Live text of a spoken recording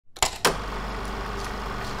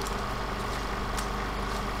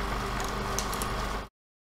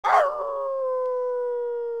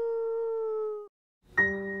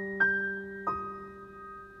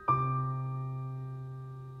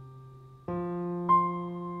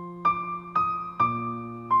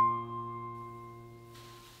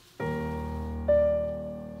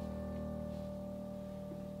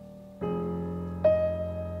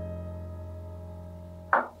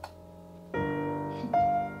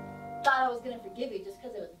was gonna forgive you just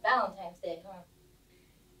because it was Valentine's Day, huh?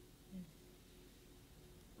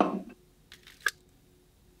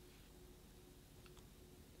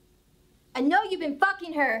 I know you've been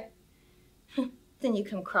fucking her. Then you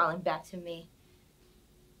come crawling back to me.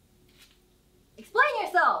 Explain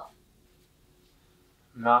yourself!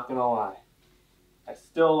 I'm not gonna lie. I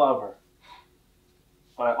still love her.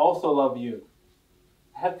 But I also love you.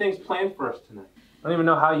 I had things planned for us tonight. I don't even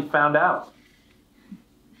know how you found out.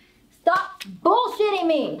 Stop bullshitting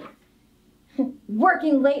me!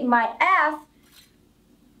 Working late my ass.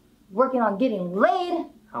 Working on getting laid.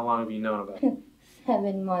 How long have you known about it?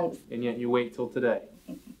 7 months. And yet you wait till today.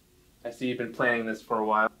 I see you've been planning this for a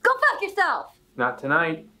while. Go fuck yourself! Not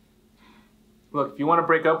tonight. Look, if you want to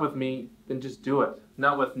break up with me, then just do it.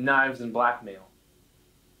 Not with knives and blackmail.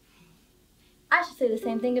 I should say the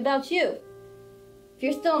same thing about you. If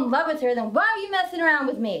you're still in love with her, then why are you messing around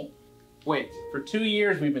with me? Wait, for 2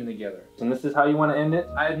 years we've been together. And this is how you want to end it?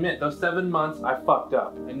 I admit, those 7 months, I fucked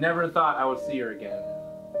up. I never thought I would see her again.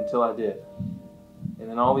 Until I did. And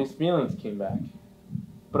then all these feelings came back.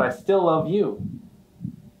 But I still love you.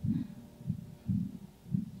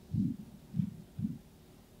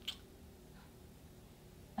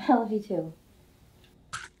 I love you too.